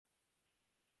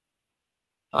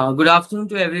Good afternoon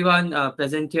to everyone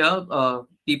present here.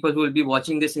 People who will be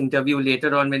watching this interview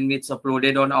later on when it's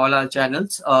uploaded on all our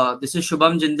channels. This is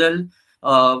Shubham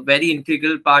Jindal, very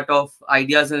integral part of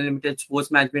Ideas Unlimited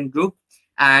Sports Management Group.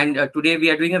 And today we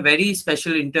are doing a very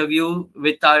special interview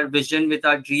with our vision, with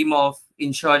our dream of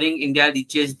ensuring India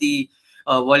reaches the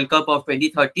World Cup of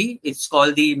 2030. It's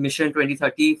called the Mission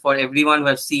 2030 for everyone who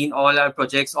have seen all our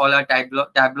projects, all our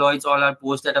tabloids, all our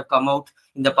posts that have come out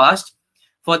in the past.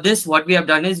 For this, what we have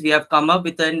done is we have come up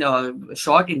with a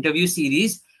short interview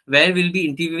series where we'll be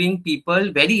interviewing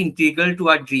people very integral to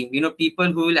our dream.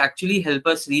 People who will actually help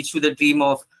us reach to the dream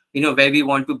of, where we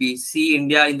want to be. See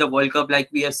India in the World Cup like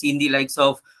we have seen the likes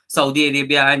of Saudi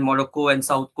Arabia and Morocco and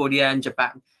South Korea and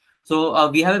Japan. So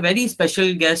we have a very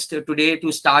special guest today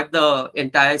to start the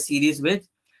entire series with.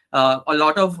 A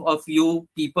lot of you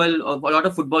people, a lot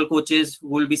of football coaches who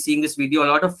will be seeing this video, a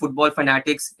lot of football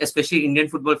fanatics, especially Indian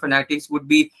football fanatics, would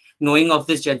be knowing of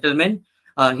this gentleman.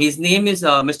 His name is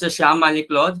Mr. Shyam Manik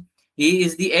Lodh. He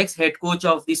is the ex-head coach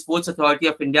of the Sports Authority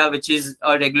of India, which is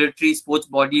a regulatory sports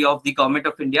body of the Government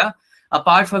of India.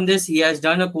 Apart from this, he has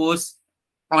done a course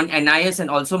on NIS and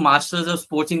also Masters of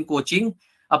Sports in Coaching.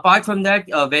 Apart from that,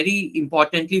 very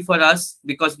importantly for us,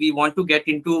 because we want to get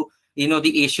into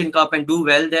the Asian Cup and do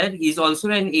well there. He's also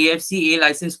an AFC A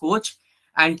licensed coach,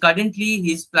 and currently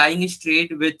he's plying his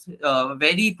trade with a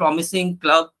very promising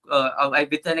club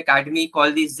with an academy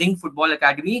called the Zing Football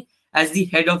Academy as the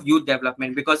head of youth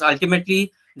development, because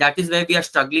ultimately that is where we are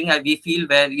struggling and we feel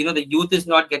where, the youth is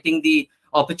not getting the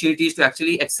opportunities to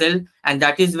actually excel. And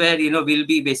that is where, we'll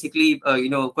be basically,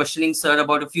 questioning sir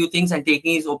about a few things and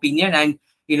taking his opinion and,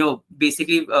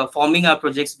 basically forming our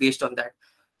projects based on that.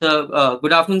 So,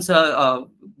 good afternoon, sir.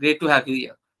 Great to have you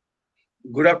here.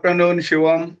 Good afternoon,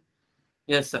 Shivam.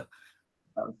 Yes, sir.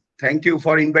 Thank you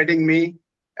for inviting me,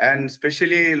 and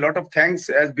especially a lot of thanks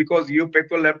as because you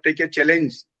people have taken a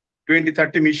challenge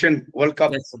 2030 Mission World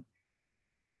Cup. Yes, sir.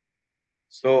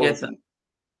 So, yes, sir.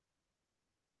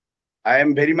 I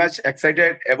am very much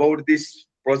excited about this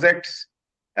project.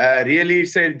 Really,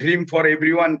 it's a dream for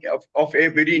everyone of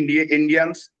every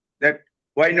Indians that.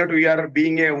 Why not we are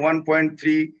being a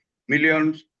 1.3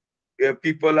 million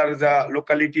people are the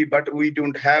locality, but we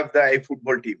don't have the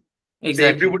football team.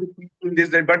 Exactly. So everybody in this,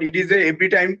 but it is every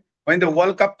time when the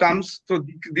World Cup comes, so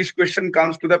this question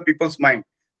comes to the people's mind.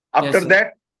 After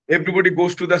that, everybody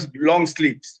goes to the long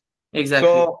sleeps. Exactly.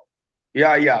 So,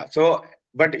 yeah. So,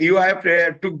 but you have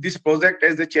took this project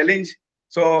as a challenge.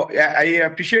 So I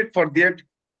appreciate for that.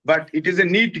 But it is a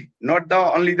need, not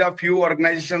only the few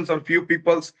organizations or few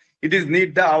peoples. It is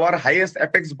need our highest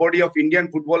apex body of Indian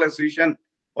Football Association,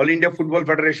 All India Football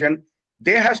Federation.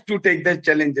 They has to take the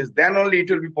challenges. Then only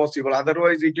it will be possible.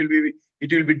 Otherwise, it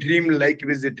will be dream like it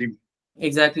is a dream.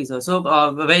 Exactly, sir. So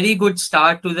a very good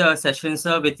start to the session,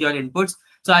 sir, with your inputs.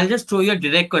 So I'll just throw you a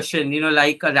direct question,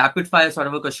 like a rapid fire sort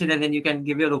of a question, and then you can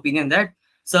give your opinion that.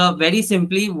 So very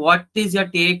simply, what is your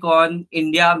take on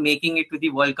India making it to the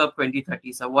World Cup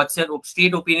 2030? So what's your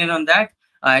straight opinion on that?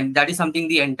 And that is something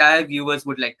the entire viewers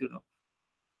would like to know.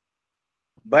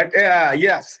 But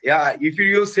yes, if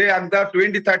you say at the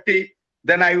 2030,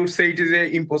 then I would say it is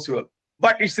impossible.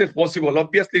 But it's possible.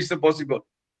 Obviously, it's possible.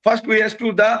 First, we have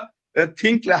to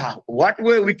think what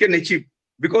way we can achieve,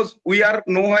 because we are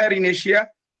nowhere in Asia,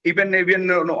 even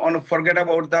forget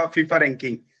about the FIFA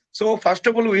ranking. So first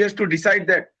of all, we have to decide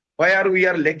that where we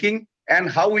are lacking and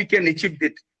how we can achieve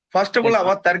it. First of all,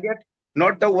 our target,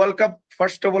 not the World Cup.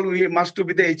 First of all, we must to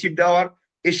be the achieved our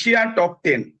Asia top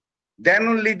 10. Then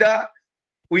only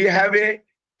we have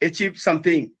achieved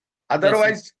something.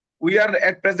 Otherwise, we are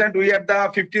at present, we have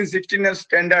the 15, 16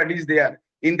 standard is there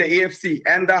in the AFC,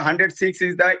 and the 106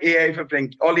 is the AIF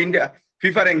ranking, All India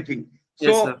FIFA ranking.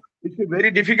 So it's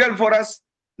very difficult for us.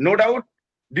 No doubt,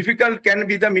 difficult can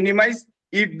be the minimized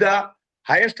if the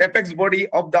highest apex body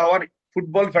of our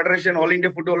Football Federation, All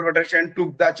India Football Federation,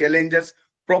 took the challenges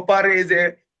proper as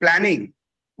a planning,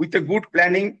 with a good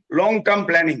planning, long-term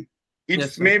planning.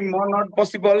 It may not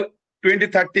possible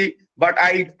 2030, but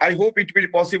I hope it will be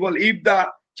possible if the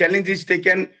challenge is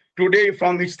taken today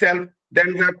from itself.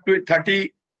 Then we have to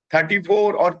 30,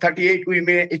 34 or 38, we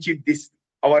may achieve this,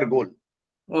 our goal.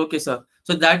 Okay, sir.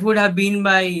 So that would have been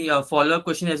my follow-up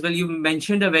question as well. You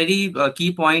mentioned a very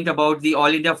key point about the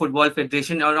All India Football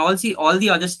Federation and also all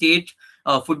the other state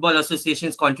football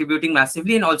associations contributing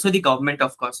massively, and also the government,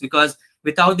 of course, because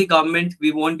without the government,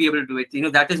 we won't be able to do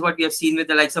it. That is what we have seen with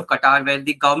the likes of Qatar, where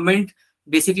the government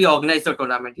basically organized the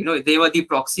tournament. They were the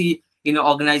proxy,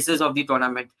 organizers of the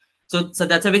tournament. So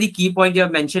that's a very key point you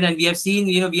have mentioned. And we have seen,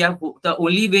 we have the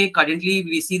only way currently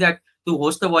we see that to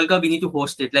host the World Cup, we need to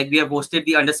host it. Like we have hosted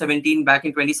the under-17 back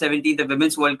in 2017, the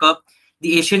Women's World Cup.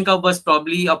 The Asian Cup was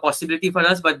probably a possibility for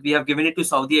us, but we have given it to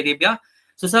Saudi Arabia.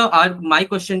 So, sir, my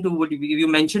question to you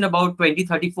mentioned about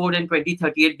 2034 and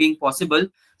 2038 being possible.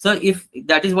 So, if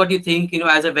that is what you think,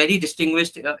 as a very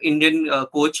distinguished Indian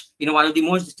coach, one of the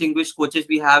most distinguished coaches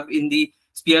we have in the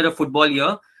sphere of football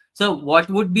here. So, what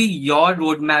would be your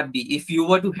roadmap be if you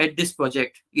were to head this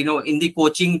project, in the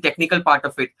coaching technical part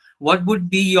of it? What would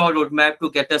be your roadmap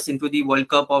to get us into the World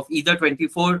Cup of either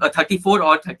 34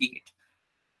 or 38?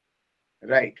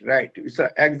 Right. So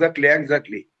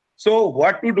exactly. So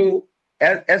what to do?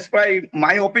 As per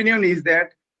my opinion is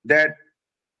that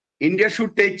India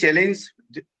should take challenge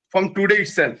from today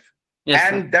itself, yes,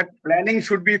 and sir. that planning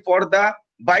should be for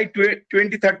by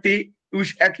 2030 to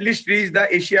at least reach the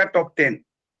Asia top 10,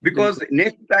 because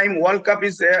next time World Cup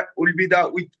will be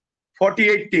with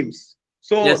 48 teams.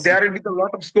 So Yes, sir. there will be a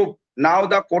lot of scope. Now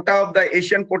the quota of the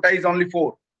Asian quota is only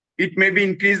 4. It may be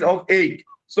increase of 8.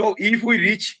 So if we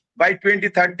reach by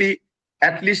 2030,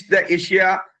 at least the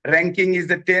Asia ranking is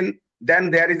the 10,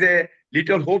 then there is a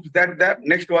little hope that the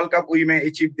next World Cup we may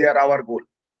achieve our goal.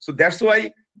 So that's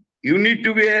why you need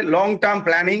to be a long-term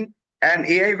planning, and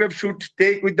AIFF should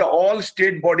take with the all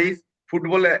state bodies,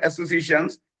 football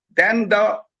associations, then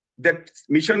that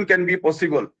mission can be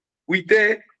possible with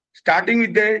starting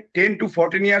with the 10 to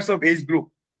 14 years of age group,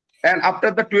 and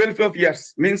after the 12 of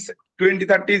years, means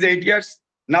 2030 is 8 years,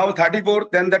 now 34,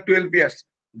 then the 12 years,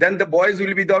 then the boys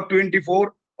will be the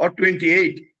 24 or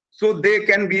 28, so they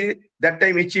can be that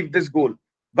time achieve this goal.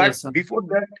 But Yes, sir. before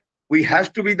that, we has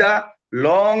to be the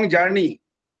long journey.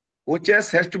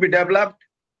 Coaches has to be developed.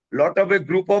 Lot of a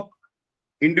group of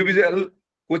individual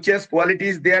coaches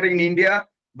qualities there in India,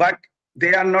 but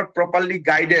they are not properly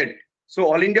guided. So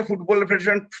All India Football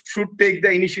Federation should take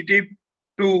the initiative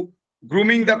to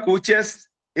grooming the coaches,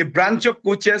 a branch of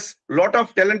coaches. Lot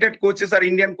of talented coaches are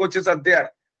Indian coaches are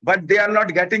there, but they are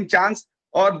not getting chance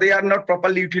or they are not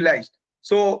properly utilized.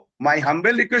 So my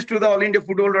humble request to the All India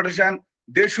Football Federation,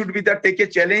 they should be take a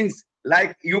challenge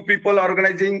like you people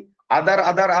organizing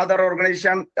other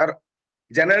organization or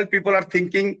general people are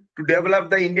thinking to develop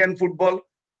the Indian football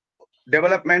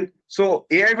development. So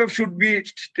AIFF should be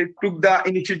took the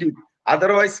initiative.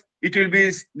 Otherwise, it will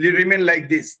remain like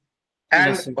this.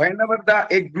 And Yes, sir. whenever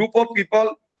a group of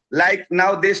people, like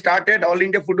now they started All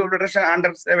India Football Federation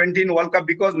under 17 World Cup,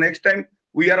 because next time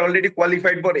we are already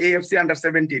qualified for AFC under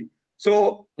 17.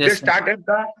 So they Yes, sir. started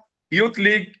the Youth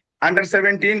League under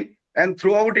 17, and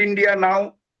throughout India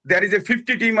now there is a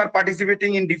 50 team are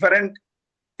participating in different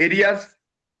areas.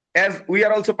 As we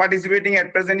are also participating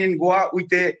at present in Goa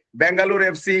with a Bangalore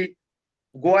FC,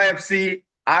 Goa FC,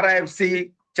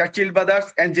 RIFC, Churchill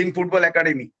Brothers, and Jing Football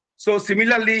Academy. So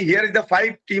similarly, here is the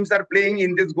 5 teams are playing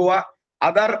in this Goa.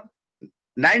 Other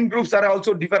 9 groups are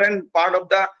also different part of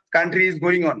the country is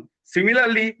going on.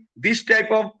 Similarly, this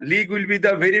type of league will be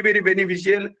the very, very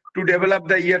beneficial to develop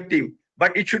the year team.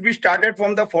 But it should be started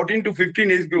from the 14 to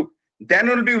 15 age group. Then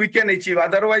only we can achieve.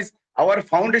 Otherwise, our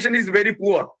foundation is very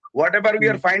poor. Whatever we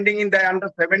are finding in the under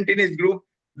 17 age group,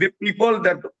 the people,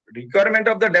 the requirement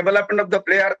of the development of the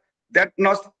player, that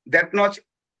not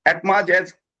at much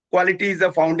as quality is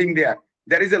the founding there.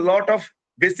 There is a lot of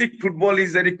basic football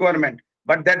is a requirement,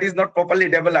 but that is not properly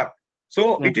developed.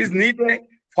 So it is need a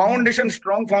foundation,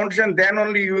 strong foundation. Then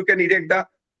only you can erect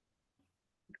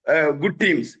the good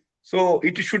teams. So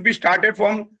it should be started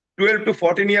from 12 to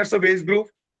 14 years of age group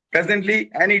presently,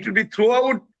 and it will be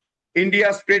throughout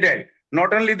India spreaded.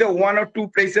 Not only the 1 or 2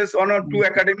 places, 1 or 2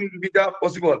 academy will be the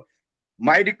possible.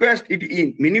 My request,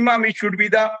 in minimum, it should be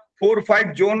the 4 or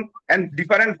 5 zone, and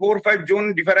different 4 or 5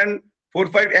 zone, different 4 or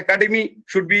 5 academy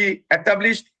should be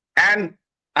established, and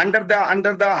under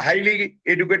the highly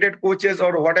educated coaches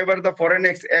or whatever the foreign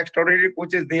extraordinary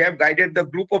coaches, they have guided the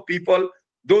group of people,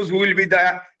 those who will be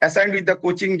assigned with the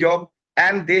coaching job,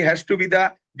 and they has to be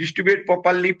distribute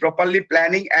properly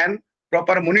planning, and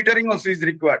proper monitoring also is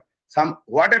required.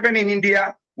 What happened in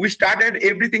India, we started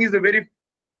everything is very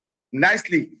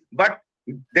nicely, but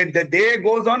the day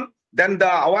goes on, then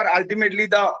ultimately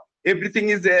everything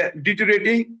is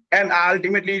deteriorating, and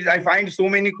ultimately I find so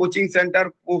many coaching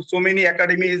center, so many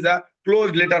academies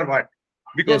closed later part,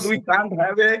 because we can't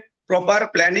have a proper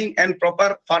planning and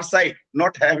proper foresight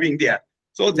not having there.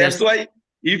 So that's why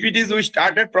if it is we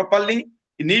started properly,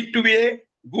 it need to be a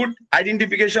good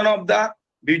identification of the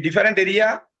different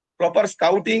area, proper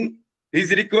scouting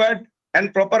is required,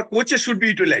 and proper coaches should be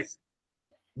utilized,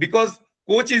 because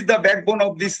coach is the backbone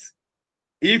of this.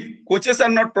 If coaches are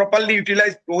not properly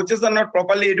utilized, coaches are not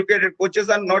properly educated, coaches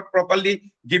are not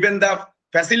properly given the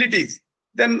facilities,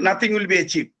 then nothing will be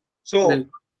achieved. So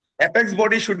apex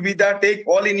body should be the take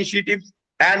all initiatives,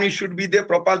 and it should be the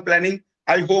proper planning.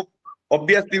 I hope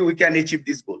obviously we can achieve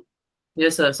this goal.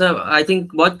 Yes, sir. Sir, I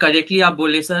think what correctly आप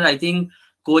बोले, sir. I think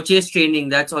coaches training,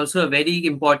 that's also a very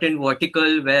important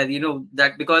vertical where,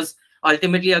 that because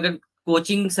ultimately अगर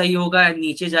coaching सही होगा and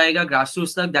नीचे जाएगा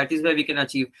grassroots तक, that is where we can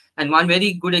achieve. And one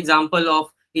very good example of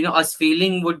us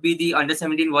failing would be the Under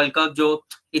 17 World Cup, जो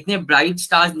इतने bright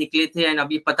stars निकले थे and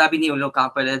अभी पता भी नहीं उन लोग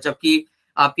कहाँ पर है, जबकि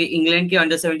आपके इंग्लैंड के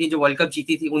Under 17 जो वर्ल्ड कप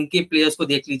जीती थी उनके प्लेयर्स को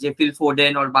देख लीजिए, फिल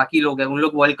फोडेन और बाकी लोग हैं, उन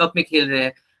लोग वर्ल्ड कप में खेल रहे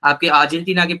हैं. आपके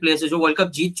अर्जेंटीना के प्लेयर्स जो वर्ल्ड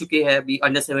कप जीत चुके हैं अभी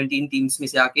अंडर 17 टीम्स में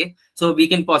से आके, so we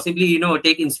can possibly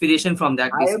take inspiration from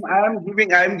that.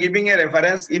 I am giving a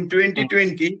reference. In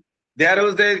 2020 there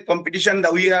was a competition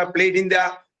that we have played in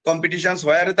the competitions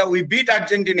where we beat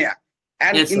Argentina,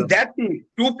 and yes, in that team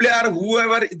 2 players,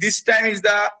 whoever this time is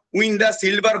the win the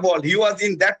silver ball, he was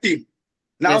in that team.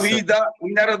 Now yes, he is the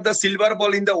winner of the silver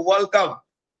ball in the World Cup,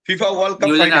 FIFA World Cup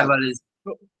final.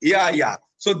 So, yeah.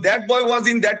 So that boy was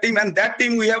in that team, and that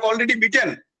team we have already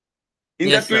beaten in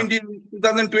yes, the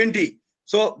 2020.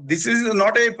 So this is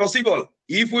not a possible.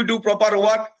 If we do proper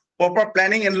work, proper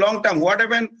planning and long term,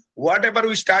 whatever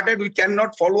we started, we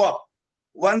cannot follow up.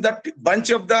 One the bunch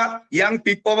of the young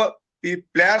people,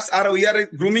 players we are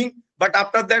grooming, but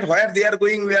after that, where they are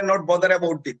going, we are not bothered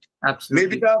about it.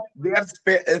 Absolutely. Maybe they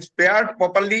are spared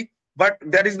properly, but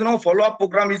there is no follow-up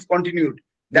program is continued.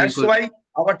 That's why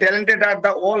our talented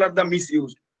all are the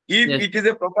misused. If yes, it is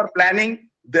a proper planning,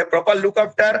 the proper look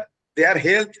after their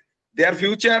health, their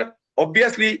future,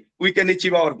 obviously we can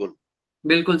achieve our goal.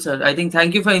 बिल्कुल sir. I think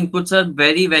thank you for input sir.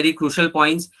 Very very crucial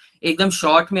points. एकदम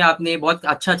short में आपने बहुत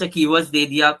अच्छा keywords दे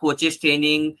दिया. Coaches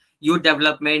training, youth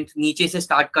development, नीचे से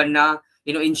start करना,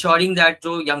 ensuring that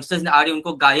जो youngsters आ रहे हैं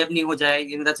उनको गायब नहीं हो जाए.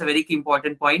 That's a very key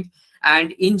important point.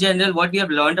 And in general, what we have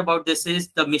learned about this is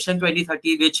the Mission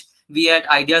 2030, which we at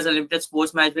Ideas Unlimited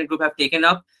Sports Management Group have taken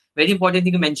up. Very important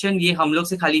thing to mention, ये हम लोग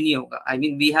से खाली नहीं होगा. I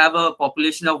mean, we have a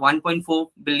population of 1.4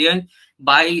 billion.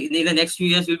 By in the next few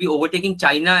years, we'll be overtaking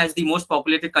China as the most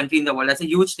populated country in the world. That's a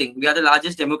huge thing. We are the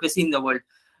largest democracy in the world.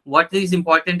 What is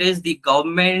important is the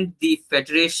government, the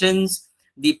federations,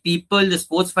 the people, the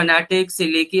sports fanatics से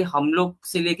लेके हम लोग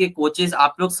से लेके coaches,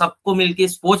 आप लोग सबको मिलके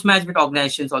sports management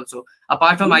organizations also.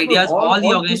 Apart from ideas, all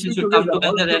the organizations should come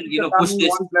together and push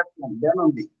this. Then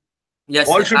only. Yes,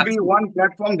 all should be one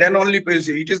platform. Then only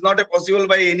it is not possible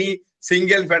by any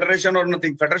single federation or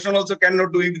nothing. Federation also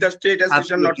cannot do if the state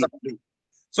association not supporting.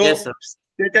 So yes,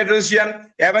 state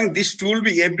association having this tool,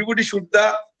 everybody should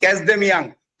catch them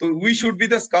young. So we should be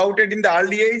the scouted in the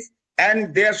early age,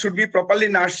 and there should be properly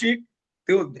nourished.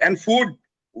 And food,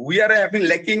 we are having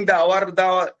lacking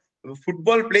the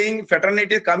football playing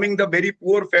fraternity coming the very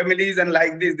poor families and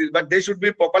like this, but they should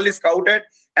be properly scouted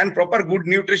and proper good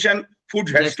nutrition food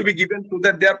has yes, to be given so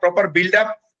that they are proper build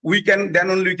up.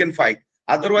 Then only we can fight.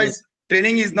 Otherwise, yes,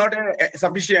 training is not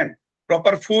sufficient.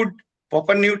 Proper food,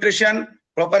 proper nutrition,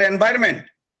 proper environment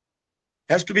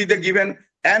has to be the given,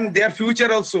 and their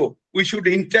future also we should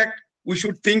intact. We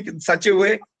should think in such a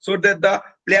way so that the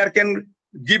player can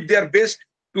give their best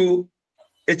to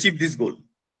achieve this goal.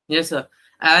 Yes, sir.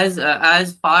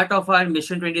 As part of our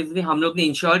mission 2030, हम लोग ने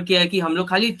ensure किया है कि हम लोग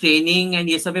खाली training and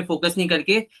ये सब पे फोकस नहीं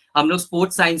करके हम लोग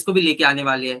स्पोर्ट्स साइंस को भी लेके आने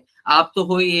वाले हैं. आप तो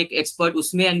हो एक एक्सपर्ट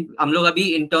उसमें, एंड हम लोग अभी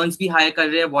इंटर्न्स भी हायर कर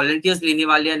रहे हैं, वॉलंटियर्स लेने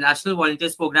वाले हैं, नेशनल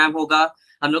वॉलंटियर्स प्रोग्राम होगा,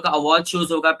 हम लोग का अवार्ड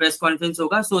शोज होगा, प्रेस कॉन्फ्रेंस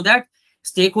होगा, सो दैट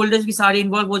स्टेक होल्डर्स भी सारे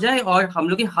इन्वॉल्व हो जाए और हम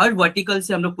लोग के हर वर्टिकल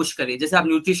से हम लोग पुश करें. जैसे आप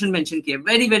न्यूट्रिशन मेंशन किए,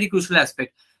 very very crucial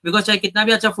aspect, because चाहे कितना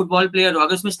भी अच्छा फुटबॉल प्लेयर हो,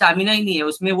 अगर उसमें स्टैमिना ही नहीं है,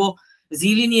 उसमें वो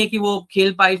जील ही नहीं है कि वो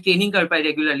खेल पाए, ट्रेनिंग कर पाए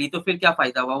रेगुलरली, तो फिर क्या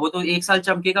फायदा हुआ? वो तो एक साल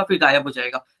चमकेगा फिर गायब हो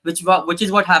जाएगा,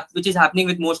 which is happening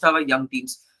with most of our young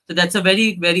teams. So that's a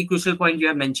very very crucial point you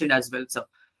have mentioned as well, sir.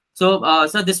 So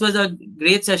sir, this was a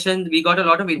great session. We got a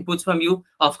lot of inputs from you.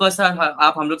 Of course sir,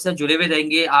 आप हम लोग से जुड़े हुए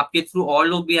रहेंगे, आपके through और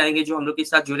लोग भी आएंगे जो हम लोग के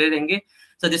साथ जुड़े रहेंगे.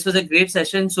 So this was a great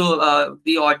session. So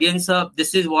the audience,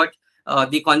 this is what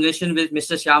the conversation with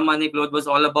Mr. Shyam Manik Lodh was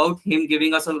all about. Him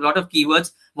giving us a lot of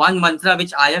keywords. One mantra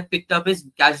which I have picked up is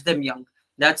catch them young.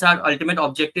 That's our ultimate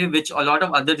objective, which a lot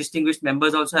of other distinguished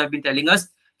members also have been telling us.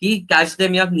 कि catch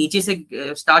them young, नीचे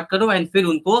से start करो and फिर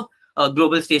उनको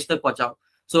global stage तक पहुंचाओ.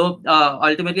 So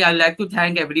ultimately, I'd like to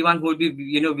thank everyone who will be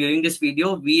viewing this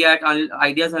video. We at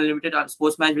Ideas Unlimited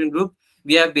Sports Management Group,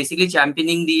 we are basically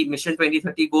championing the Mission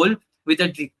 2030 goal with a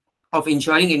dream of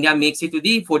ensuring India makes it to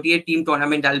the 48 team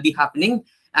tournament that will be happening.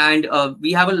 And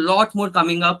we have a lot more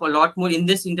coming up, a lot more in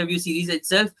this interview series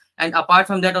itself. And apart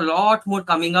from that, a lot more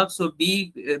coming up. So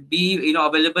be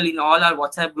available in all our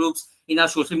WhatsApp groups, in our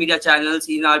social media channels,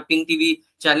 in our Ping TV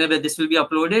channel where this will be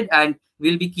uploaded, and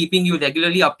we'll be keeping you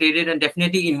regularly updated and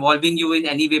definitely involving you in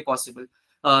any way possible.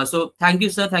 So thank you,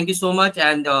 sir. Thank you so much.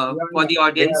 And for the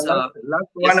audience,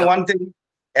 one thing,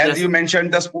 as you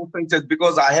mentioned, the sports sciences,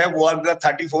 because I have worked the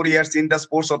 34 years in the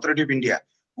Sports Authority of India.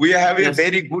 We have a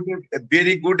very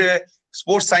good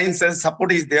sports sciences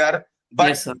support is there,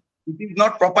 but it is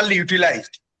not properly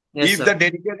utilized. If the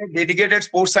dedicated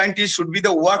sports scientists should be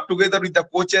the work together with the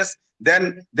coaches,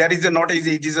 then there is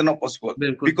it is not possible.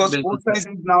 Because sports science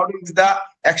nowadays the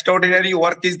extraordinary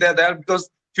work is there because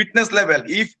fitness level.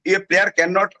 If a player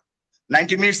cannot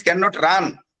 90 minutes cannot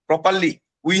run properly,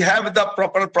 we have the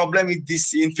proper problem with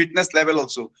this in fitness level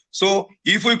also. So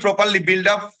if we properly build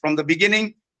up from the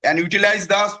beginning and utilize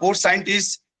the sports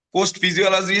scientists, post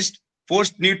physiologist,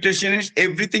 post nutritionist,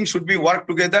 everything should be work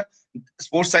together.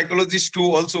 Sports psychologists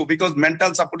too also, because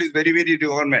mental support is very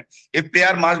requirement. A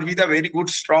player must be the very good,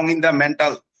 strong in the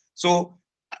mental. So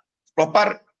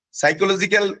proper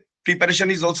psychological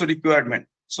preparation is also requirement.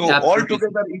 So all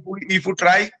together, if we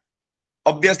try,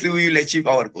 obviously we will achieve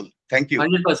our goal. Thank you.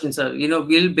 100% sir.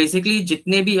 We'll basically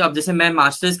जितने भी अब जैसे मैं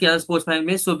masters किया sports management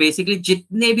में, so basically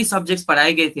जितने भी subjects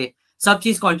पढ़ाए गए थे सब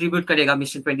चीज कंट्रीब्यूट करेगा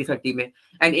मिशन 2030 में.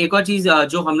 एंड एक और चीज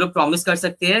जो हम लोग प्रॉमिस कर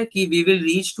सकते हैं कि we will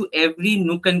reach to every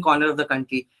nook and corner of the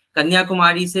country.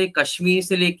 Kanyakumari से कश्मीर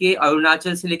से लेके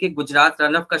अरुणाचल से लेके गुजरात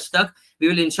रन ऑफ कच्छ तक we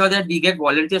will ensure that we get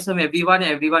volunteers from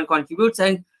everyone contributes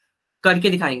and करके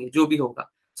दिखाएंगे जो भी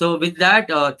होगा. So with that,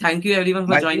 thank you everyone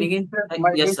for joining in.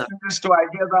 Yes, sir.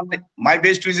 My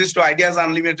best wishes to Ideas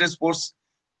Unlimited Sports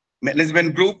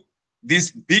Management Group.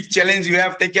 This big challenge you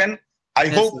have taken. I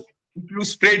hope if you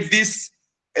spread this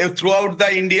throughout the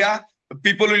India,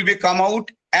 people will be come out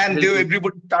and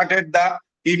everybody started the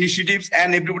initiatives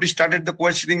and everybody started the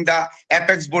questioning the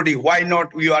apex body. Why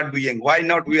not we are doing? Why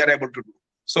not we are able to do?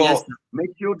 So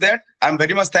make sure that I'm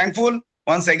very much thankful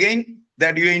once again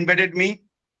that you invited me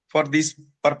for this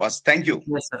purpose. Thank you.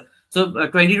 Yes, sir. So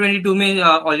 2022 में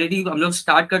already हम लोग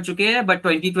start कर चुके हैं, but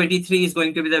 2023 is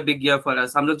going to be the big year for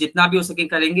us. हम लोग जितना भी हो सके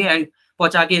करेंगे and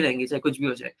पहुंचा के रहेंगे चाहे कुछ भी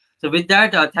हो जाए. So with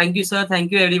that, thank you, sir.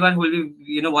 Thank you everyone who will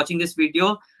be watching this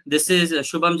video. This is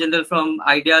Shubham Jindal from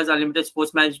Ideas Unlimited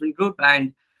Sports Management Group,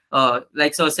 and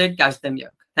like sir said, catch them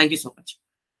young. Thank you so much.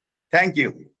 Thank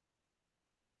you.